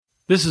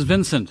This is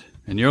Vincent,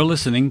 and you're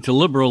listening to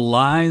Liberal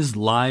Lies,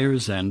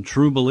 Liars, and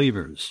True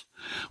Believers.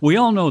 We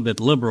all know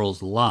that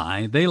liberals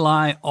lie. They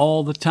lie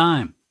all the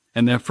time,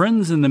 and their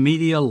friends in the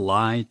media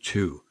lie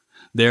too.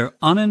 Their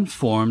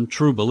uninformed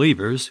true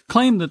believers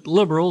claim that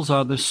liberals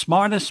are the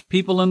smartest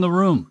people in the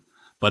room,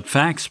 but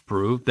facts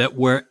prove that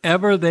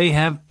wherever they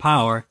have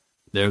power,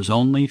 there's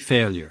only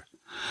failure.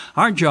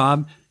 Our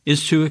job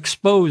is to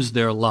expose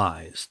their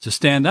lies, to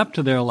stand up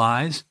to their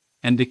lies,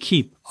 and to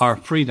keep our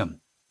freedom.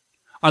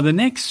 Are the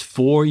next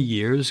 4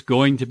 years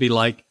going to be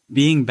like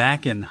being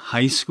back in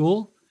high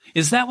school?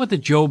 Is that what the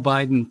Joe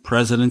Biden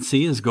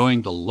presidency is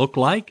going to look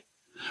like?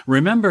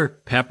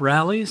 Remember pep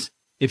rallies?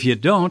 If you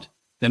don't,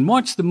 then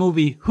watch the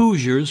movie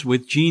Hoosiers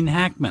with Gene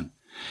Hackman.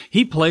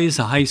 He plays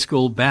a high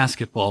school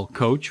basketball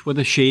coach with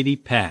a shady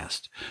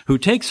past who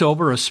takes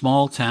over a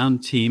small-town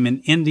team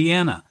in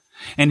Indiana,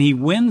 and he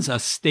wins a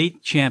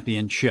state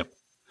championship.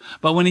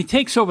 But when he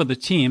takes over the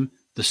team,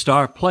 the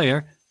star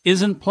player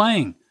isn't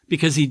playing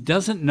because he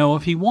doesn't know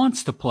if he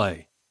wants to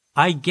play.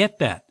 I get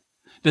that.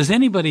 Does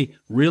anybody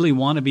really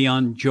want to be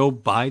on Joe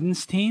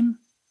Biden's team?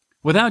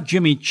 Without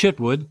Jimmy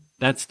Chitwood,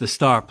 that's the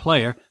star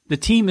player, the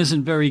team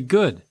isn't very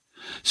good.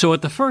 So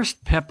at the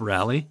first pep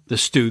rally, the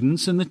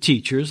students and the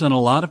teachers and a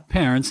lot of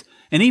parents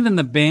and even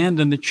the band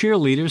and the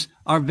cheerleaders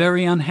are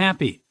very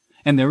unhappy,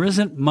 and there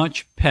isn't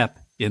much pep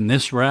in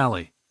this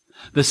rally.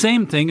 The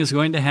same thing is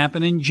going to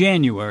happen in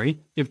January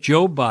if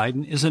Joe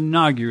Biden is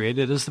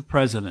inaugurated as the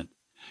president.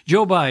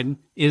 Joe Biden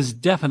is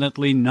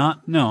definitely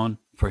not known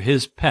for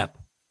his pep.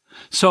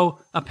 So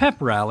a pep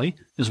rally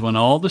is when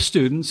all the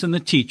students and the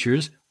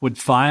teachers would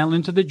file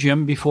into the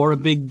gym before a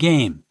big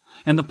game,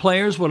 and the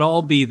players would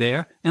all be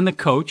there, and the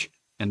coach,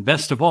 and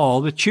best of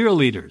all, the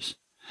cheerleaders.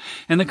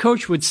 And the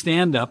coach would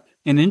stand up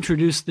and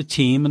introduce the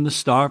team, and the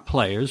star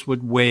players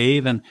would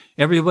wave, and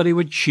everybody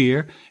would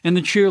cheer, and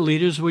the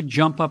cheerleaders would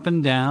jump up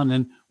and down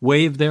and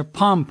wave their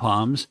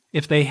pom-poms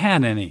if they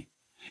had any.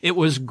 It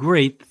was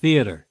great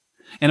theater,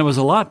 and it was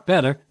a lot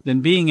better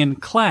than being in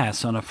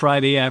class on a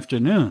Friday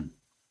afternoon.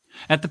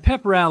 At the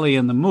pep rally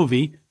in the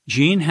movie,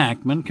 Gene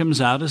Hackman comes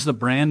out as the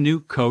brand new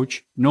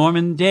coach,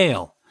 Norman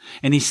Dale,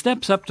 and he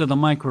steps up to the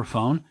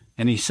microphone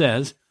and he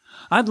says,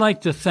 "I'd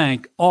like to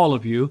thank all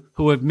of you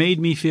who have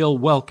made me feel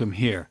welcome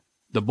here.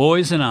 The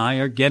boys and I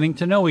are getting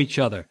to know each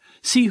other,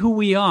 see who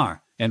we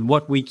are and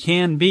what we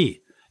can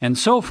be, and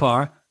so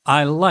far,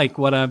 I like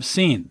what I've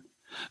seen.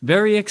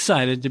 Very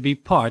excited to be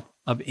part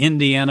of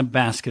Indiana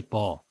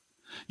basketball."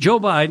 Joe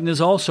Biden is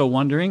also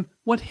wondering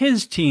what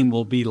his team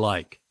will be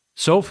like.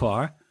 So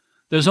far,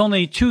 there's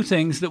only two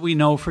things that we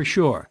know for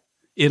sure.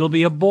 It'll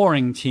be a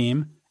boring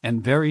team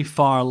and very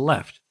far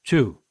left,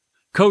 too.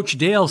 Coach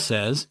Dale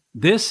says,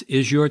 "This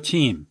is your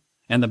team."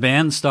 And the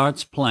band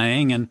starts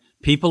playing and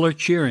people are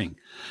cheering.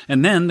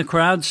 And then the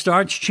crowd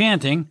starts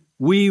chanting,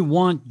 "We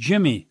want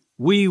Jimmy,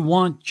 we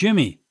want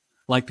Jimmy,"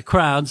 like the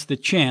crowds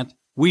that chant,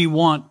 "We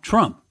want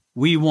Trump,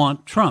 we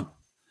want Trump."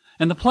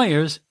 And the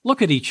players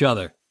look at each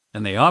other.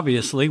 And they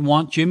obviously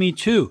want Jimmy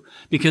too,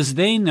 because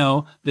they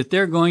know that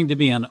they're going to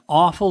be an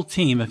awful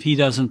team if he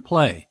doesn't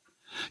play.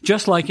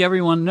 Just like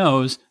everyone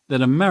knows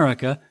that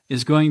America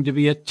is going to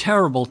be a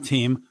terrible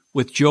team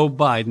with Joe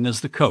Biden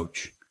as the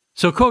coach.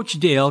 So Coach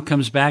Dale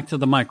comes back to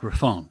the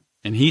microphone,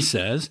 and he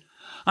says,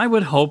 "I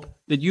would hope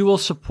that you will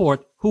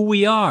support who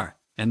we are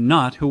and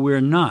not who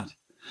we're not.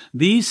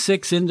 These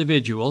 6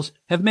 individuals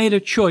have made a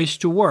choice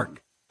to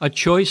work, a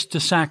choice to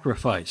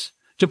sacrifice,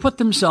 to put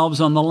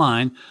themselves on the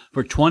line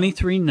for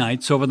 23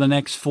 nights over the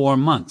next 4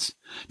 months,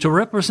 to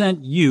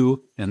represent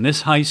you in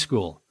this high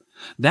school.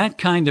 That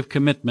kind of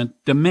commitment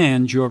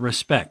demands your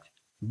respect.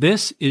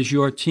 This is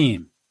your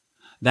team."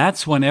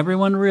 That's when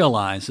everyone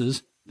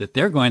realizes that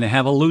they're going to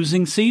have a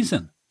losing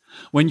season.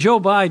 When Joe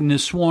Biden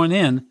is sworn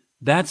in,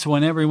 that's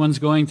when everyone's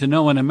going to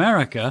know in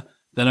America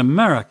that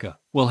America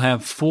will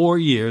have 4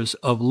 years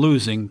of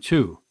losing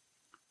too.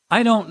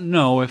 I don't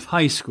know if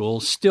high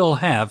schools still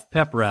have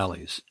pep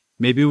rallies.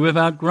 Maybe we've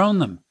outgrown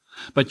them.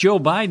 But Joe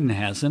Biden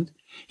hasn't.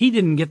 He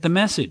didn't get the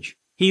message.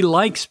 He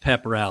likes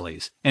pep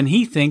rallies, and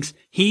he thinks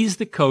he's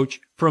the coach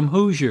from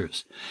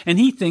Hoosiers, and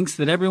he thinks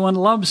that everyone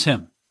loves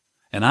him.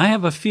 And I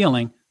have a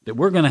feeling that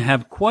we're going to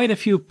have quite a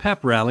few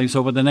pep rallies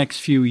over the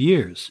next few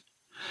years.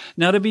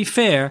 Now, to be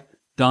fair,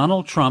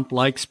 Donald Trump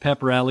likes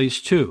pep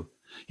rallies too.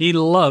 He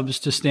loves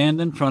to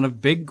stand in front of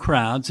big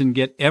crowds and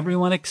get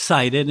everyone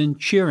excited and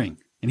cheering,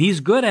 and he's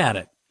good at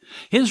it.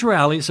 His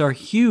rallies are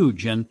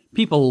huge, and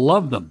people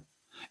love them.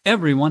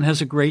 Everyone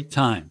has a great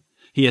time.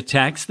 He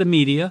attacks the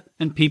media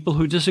and people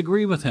who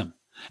disagree with him.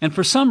 And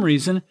for some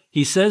reason,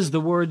 he says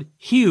the word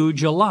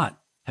huge a lot.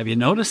 Have you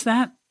noticed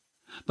that?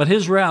 But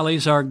his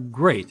rallies are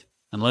great,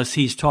 unless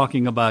he's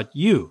talking about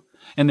you,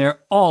 and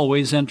they're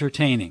always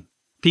entertaining.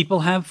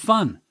 People have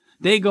fun.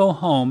 They go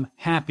home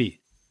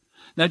happy.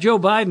 Now, Joe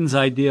Biden's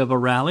idea of a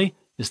rally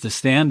is to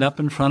stand up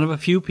in front of a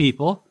few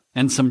people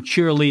and some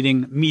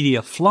cheerleading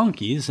media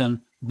flunkies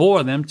and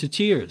bore them to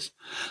tears,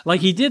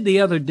 like he did the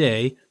other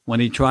day when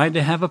he tried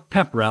to have a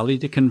pep rally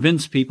to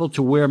convince people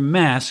to wear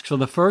masks for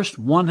the first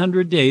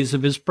 100 days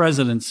of his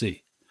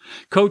presidency.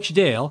 Coach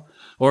Dale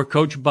or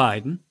Coach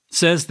Biden,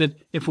 says that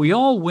if we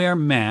all wear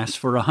masks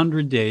for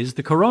 100 days,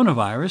 the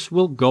coronavirus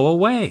will go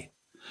away.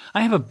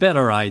 I have a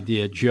better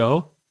idea,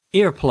 Joe.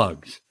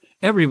 Earplugs.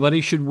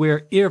 Everybody should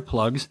wear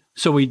earplugs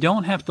so we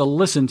don't have to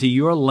listen to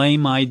your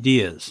lame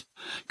ideas.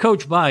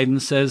 Coach Biden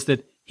says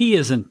that he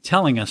isn't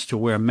telling us to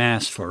wear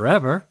masks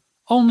forever,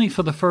 only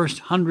for the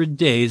first 100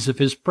 days of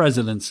his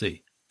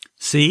presidency.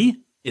 See?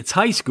 It's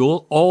high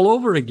school all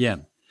over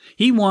again.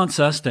 He wants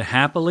us to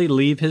happily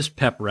leave his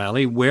pep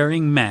rally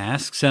wearing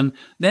masks, and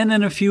then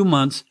in a few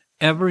months,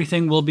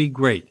 everything will be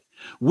great.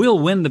 We'll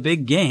win the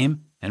big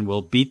game, and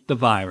we'll beat the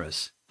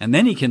virus. And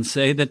then he can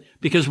say that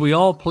because we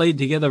all played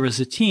together as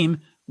a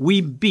team,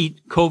 we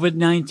beat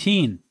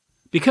COVID-19.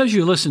 Because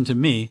you listened to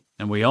me,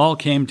 and we all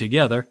came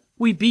together,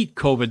 we beat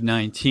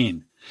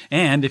COVID-19.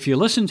 And if you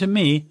listen to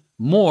me,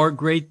 more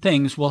great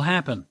things will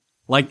happen,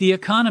 like the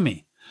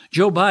economy.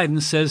 Joe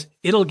Biden says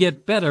it'll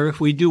get better if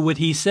we do what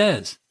he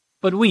says.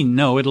 But we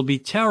know it'll be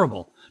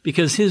terrible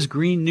because his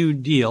Green New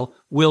Deal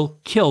will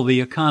kill the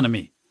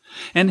economy.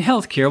 And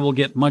healthcare will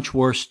get much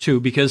worse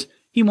too because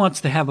he wants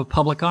to have a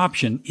public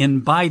option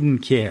in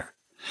Biden care.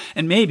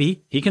 And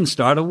maybe he can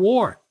start a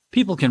war.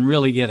 People can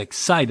really get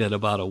excited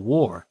about a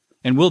war.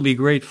 And we'll be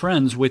great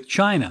friends with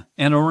China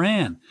and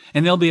Iran.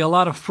 And there'll be a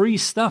lot of free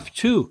stuff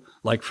too,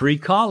 like free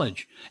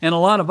college and a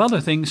lot of other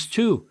things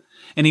too.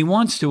 And he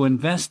wants to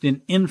invest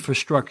in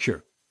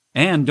infrastructure.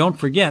 And don't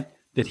forget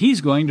that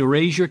he's going to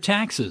raise your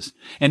taxes,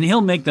 and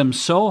he'll make them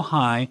so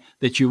high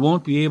that you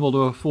won't be able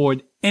to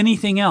afford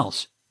anything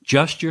else,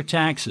 just your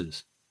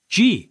taxes.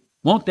 Gee,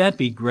 won't that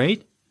be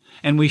great?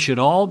 And we should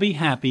all be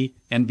happy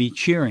and be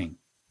cheering.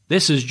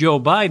 This is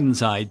Joe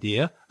Biden's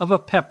idea of a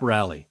pep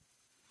rally.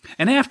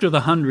 And after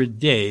the 100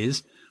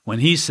 days, when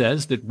he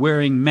says that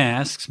wearing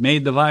masks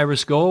made the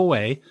virus go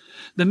away,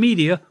 the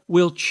media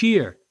will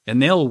cheer,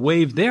 and they'll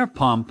wave their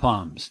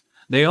pom-poms.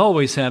 They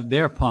always have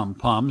their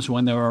pom-poms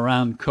when they're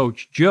around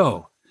Coach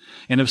Joe.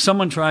 And if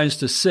someone tries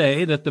to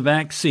say that the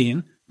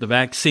vaccine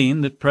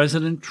that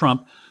President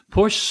Trump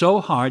pushed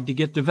so hard to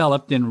get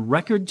developed in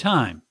record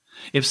time,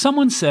 if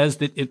someone says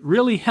that it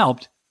really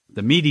helped,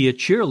 the media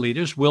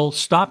cheerleaders will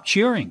stop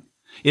cheering.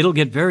 It'll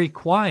get very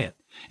quiet,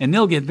 and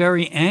they'll get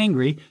very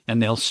angry,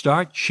 and they'll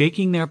start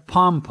shaking their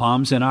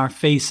pom-poms in our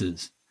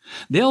faces.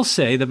 They'll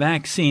say the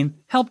vaccine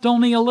helped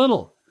only a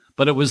little.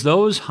 But it was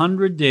those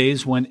 100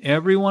 days when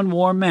everyone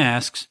wore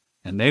masks,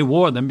 and they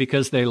wore them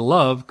because they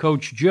love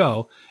Coach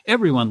Joe.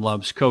 Everyone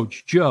loves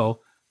Coach Joe.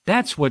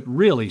 That's what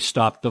really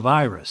stopped the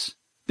virus.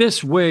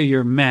 This wear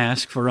your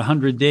mask for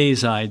 100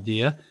 days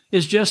idea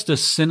is just a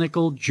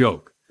cynical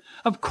joke.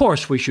 Of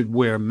course we should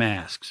wear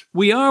masks.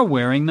 We are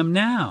wearing them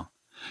now.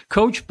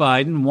 Coach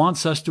Biden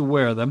wants us to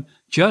wear them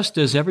just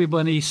as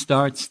everybody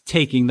starts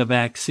taking the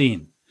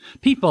vaccine.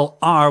 People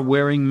are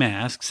wearing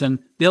masks, and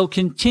they'll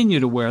continue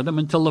to wear them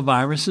until the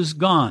virus is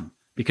gone,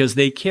 because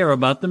they care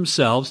about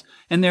themselves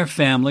and their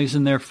families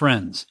and their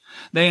friends.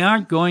 They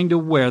aren't going to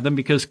wear them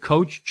because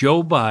Coach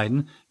Joe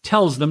Biden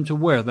tells them to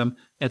wear them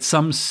at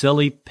some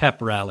silly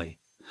pep rally.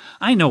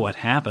 I know what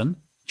happened.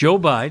 Joe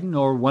Biden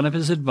or one of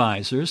his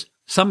advisors,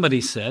 somebody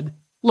said,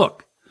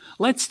 "Look,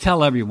 let's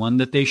tell everyone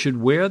that they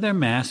should wear their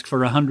mask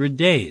for 100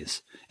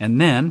 days. And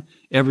then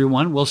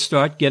everyone will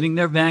start getting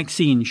their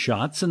vaccine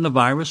shots and the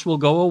virus will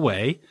go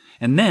away.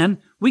 And then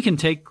we can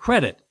take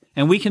credit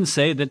and we can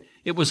say that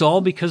it was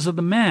all because of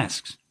the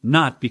masks,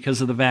 not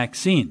because of the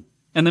vaccine.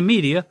 And the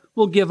media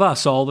will give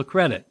us all the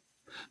credit.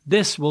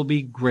 This will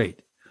be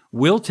great.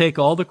 We'll take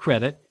all the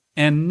credit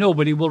and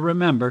nobody will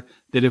remember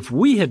that if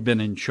we had been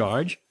in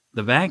charge,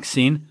 the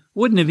vaccine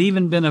wouldn't have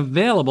even been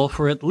available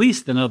for at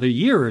least another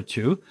year or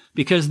two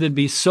because there'd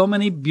be so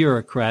many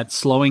bureaucrats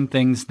slowing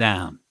things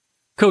down."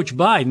 Coach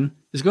Biden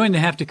is going to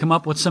have to come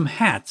up with some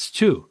hats,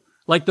 too,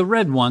 like the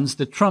red ones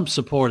that Trump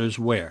supporters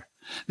wear.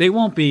 They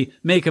won't be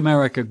Make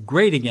America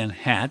Great Again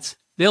hats.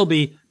 They'll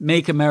be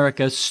Make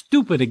America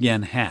Stupid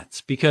Again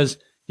hats, because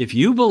if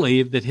you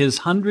believe that his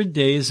 100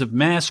 days of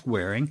mask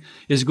wearing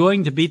is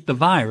going to beat the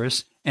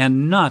virus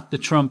and not the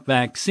Trump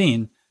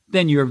vaccine,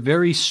 then you're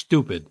very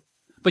stupid.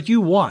 But you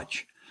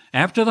watch.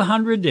 After the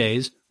 100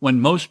 days,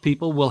 when most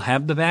people will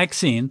have the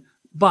vaccine,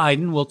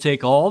 Biden will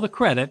take all the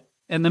credit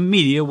and the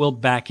media will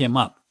back him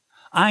up.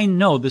 I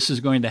know this is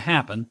going to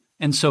happen,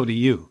 and so do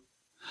you.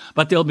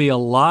 But there'll be a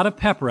lot of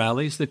pep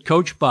rallies that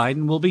Coach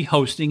Biden will be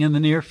hosting in the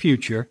near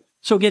future,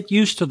 so get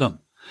used to them.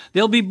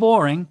 They'll be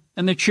boring,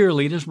 and the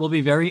cheerleaders will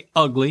be very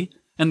ugly,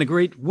 and the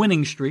great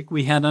winning streak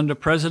we had under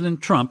President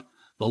Trump,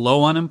 the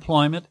low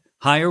unemployment,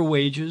 higher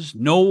wages,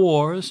 no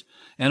wars,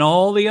 and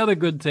all the other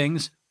good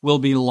things will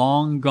be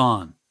long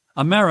gone.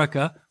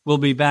 America will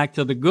be back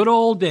to the good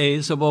old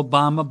days of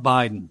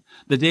Obama-Biden,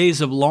 the days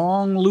of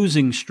long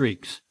losing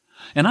streaks.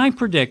 And I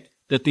predict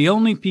that the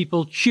only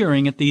people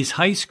cheering at these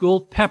high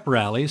school pep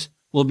rallies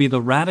will be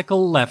the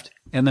radical left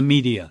and the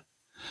media.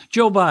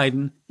 Joe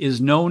Biden is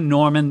no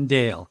Norman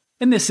Dale,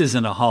 and this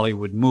isn't a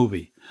Hollywood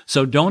movie,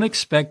 so don't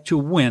expect to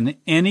win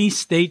any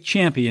state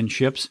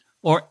championships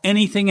or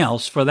anything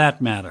else for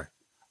that matter.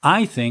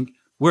 I think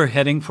we're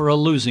heading for a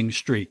losing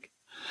streak.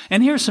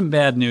 And here's some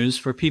bad news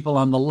for people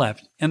on the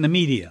left and the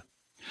media.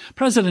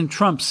 President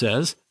Trump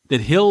says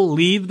that he'll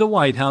leave the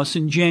White House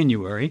in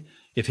January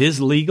if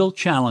his legal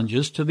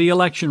challenges to the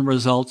election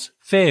results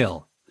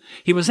fail.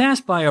 He was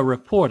asked by a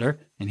reporter,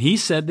 and he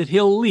said that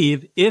he'll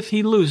leave if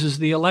he loses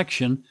the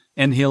election,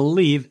 and he'll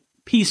leave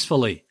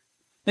peacefully.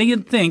 Now,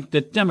 you'd think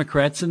that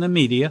Democrats in the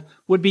media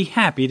would be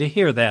happy to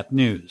hear that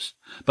news,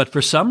 but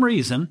for some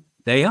reason,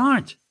 they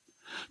aren't.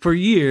 For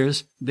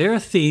years, their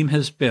theme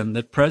has been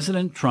that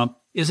President Trump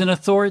is an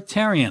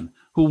authoritarian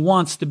who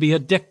wants to be a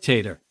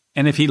dictator,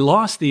 and if he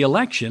lost the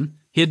election,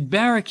 he'd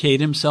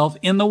barricade himself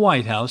in the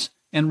White House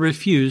and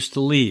refuse to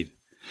leave.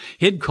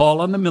 He'd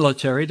call on the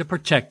military to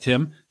protect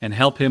him and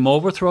help him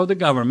overthrow the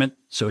government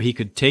so he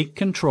could take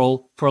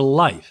control for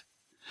life.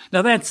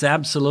 Now, that's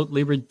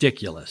absolutely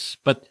ridiculous,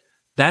 but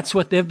that's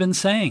what they've been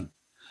saying.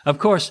 Of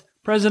course,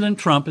 President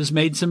Trump has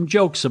made some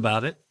jokes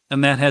about it,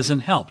 and that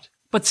hasn't helped.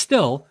 But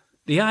still,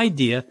 the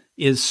idea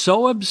is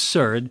so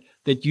absurd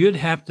that you'd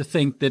have to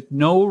think that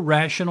no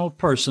rational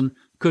person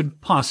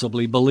could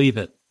possibly believe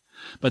it.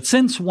 But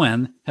since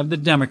when have the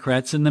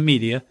Democrats in the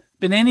media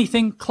been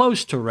anything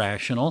close to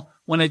rational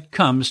when it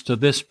comes to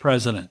this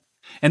president?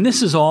 And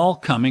this is all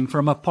coming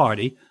from a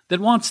party that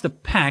wants to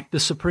pack the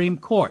Supreme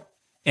Court,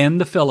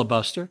 end the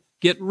filibuster,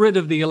 get rid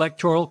of the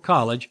Electoral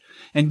College,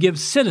 and give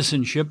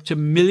citizenship to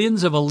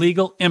millions of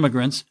illegal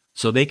immigrants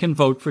so they can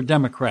vote for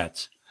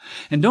Democrats.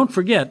 And don't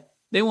forget,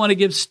 they want to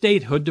give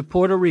statehood to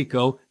Puerto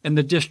Rico and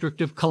the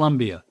District of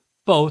Columbia,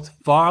 both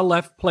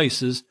far-left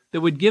places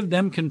that would give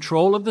them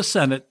control of the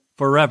Senate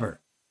forever.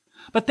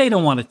 But they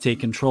don't want to take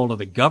control of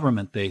the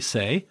government, they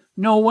say.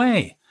 No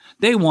way.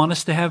 They want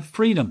us to have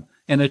freedom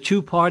and a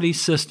two-party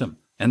system,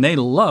 and they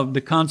love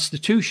the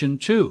Constitution,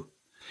 too.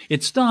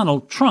 It's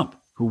Donald Trump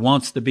who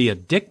wants to be a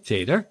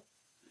dictator,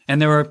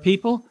 and there are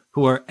people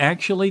who are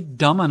actually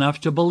dumb enough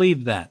to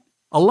believe that.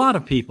 A lot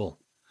of people.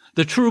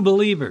 The true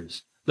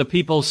believers. The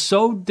people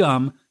so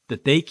dumb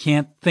that they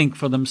can't think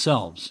for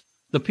themselves.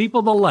 The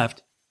people the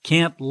left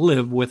can't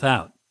live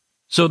without.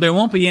 So there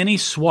won't be any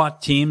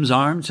SWAT teams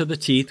armed to the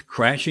teeth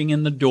crashing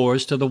in the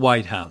doors to the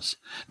White House.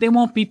 They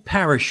won't be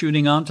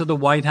parachuting onto the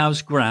White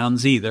House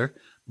grounds either,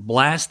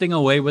 blasting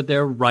away with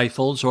their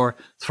rifles or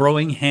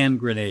throwing hand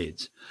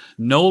grenades.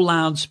 No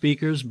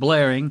loudspeakers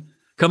blaring,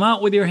 "Come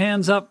out with your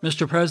hands up,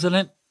 Mr.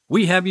 President.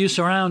 We have you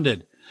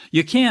surrounded.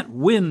 You can't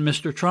win,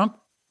 Mr. Trump.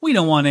 We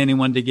don't want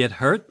anyone to get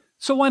hurt,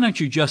 so why don't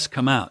you just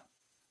come out?"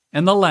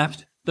 And the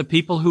left, the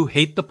people who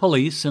hate the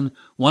police and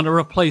want to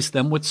replace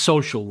them with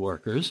social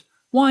workers,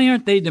 why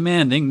aren't they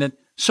demanding that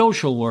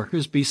social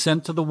workers be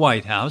sent to the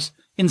White House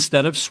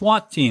instead of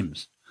SWAT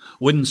teams?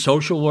 Wouldn't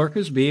social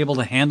workers be able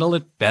to handle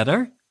it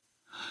better?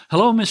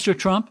 "Hello, Mr.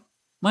 Trump.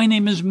 My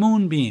name is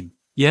Moonbeam.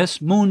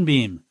 Yes,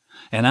 Moonbeam.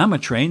 And I'm a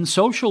trained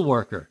social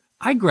worker.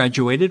 I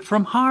graduated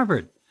from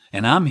Harvard,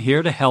 and I'm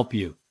here to help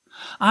you.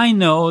 I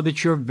know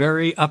that you're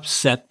very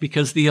upset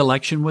because the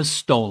election was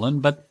stolen,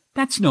 but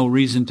that's no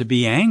reason to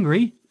be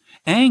angry.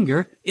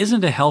 Anger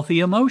isn't a healthy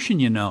emotion,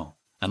 you know,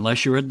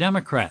 unless you're a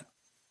Democrat.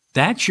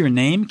 That's your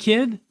name,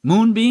 kid?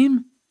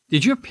 Moonbeam?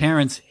 Did your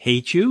parents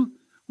hate you?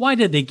 Why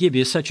did they give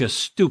you such a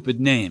stupid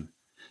name?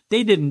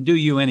 They didn't do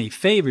you any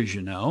favors,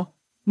 you know.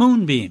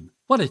 Moonbeam.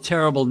 What a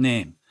terrible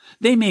name.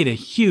 They made a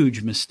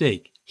huge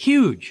mistake.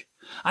 Huge.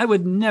 I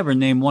would never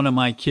name one of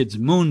my kids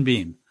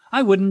Moonbeam.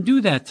 I wouldn't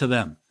do that to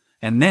them.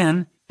 And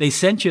then they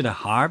sent you to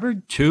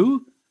Harvard,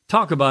 too?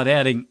 Talk about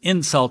adding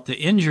insult to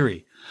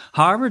injury.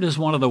 Harvard is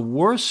one of the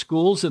worst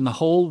schools in the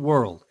whole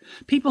world.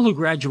 People who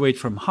graduate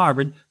from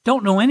Harvard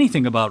don't know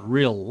anything about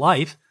real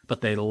life, but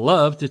they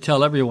love to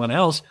tell everyone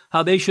else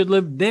how they should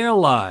live their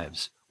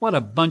lives. What a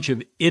bunch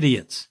of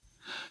idiots.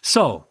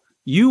 So,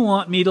 you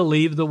want me to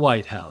leave the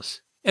White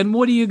House. And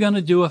what are you going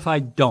to do if I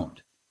don't?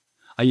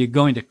 Are you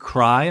going to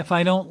cry if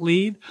I don't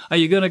leave? Are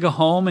you going to go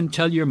home and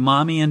tell your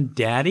mommy and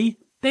daddy?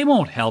 They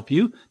won't help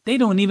you. They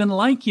don't even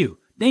like you.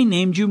 They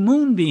named you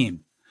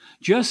Moonbeam.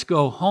 Just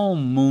go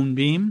home,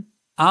 Moonbeam.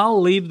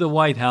 I'll leave the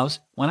White House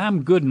when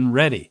I'm good and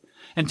ready.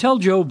 And tell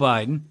Joe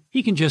Biden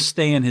he can just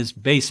stay in his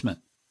basement.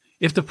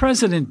 If the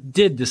president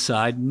did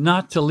decide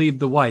not to leave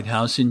the White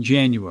House in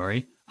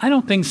January, I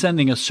don't think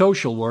sending a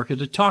social worker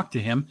to talk to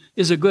him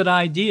is a good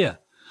idea.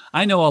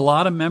 I know a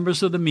lot of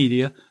members of the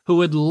media who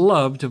would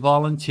love to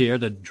volunteer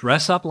to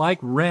dress up like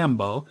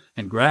Rambo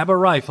and grab a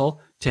rifle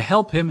to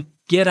help him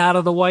get out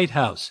of the White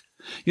House.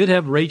 You'd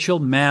have Rachel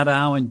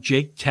Maddow and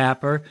Jake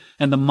Tapper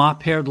and the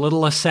mop-haired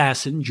little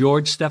assassin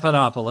George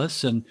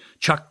Stephanopoulos and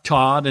Chuck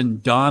Todd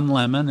and Don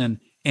Lemon and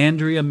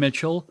Andrea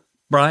Mitchell,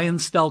 Brian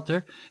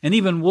Stelter, and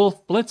even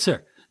Wolf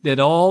Blitzer. They'd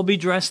all be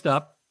dressed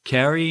up,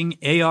 carrying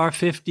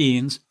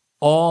AR-15s,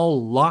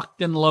 all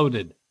locked and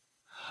loaded.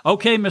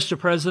 Okay, Mr.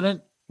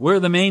 President, we're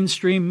the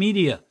mainstream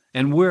media,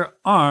 and we're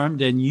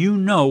armed, and you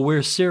know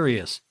we're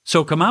serious.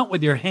 So come out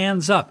with your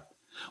hands up.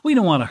 We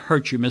don't want to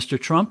hurt you, Mr.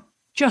 Trump.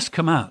 Just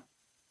come out.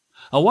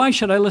 Why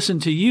should I listen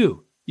to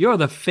you? You're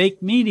the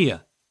fake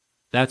media.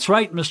 That's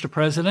right, Mr.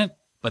 President,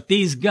 but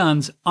these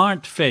guns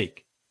aren't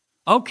fake.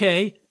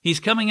 Okay, he's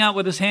coming out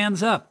with his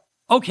hands up.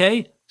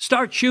 Okay,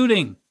 start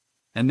shooting.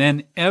 and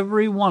then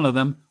every one of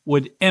them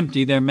would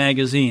empty their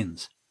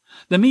magazines.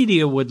 The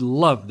media would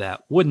love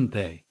that, wouldn't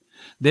they?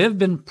 They've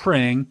been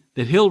praying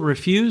that he'll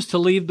refuse to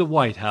leave the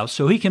White House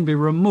so he can be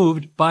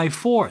removed by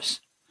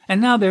force.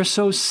 And now they're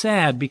so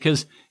sad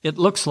because it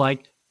looks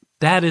like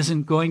that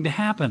isn't going to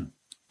happen.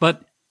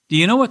 But do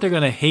you know what they're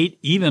going to hate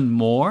even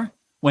more?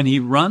 When he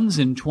runs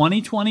in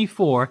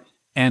 2024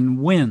 and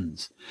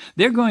wins.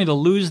 They're going to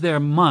lose their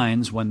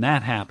minds when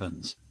that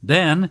happens.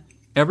 Then,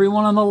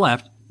 everyone on the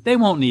left, they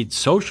won't need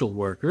social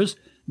workers.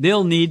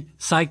 They'll need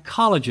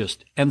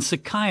psychologists and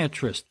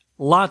psychiatrists,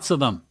 lots of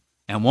them.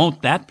 And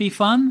won't that be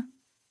fun?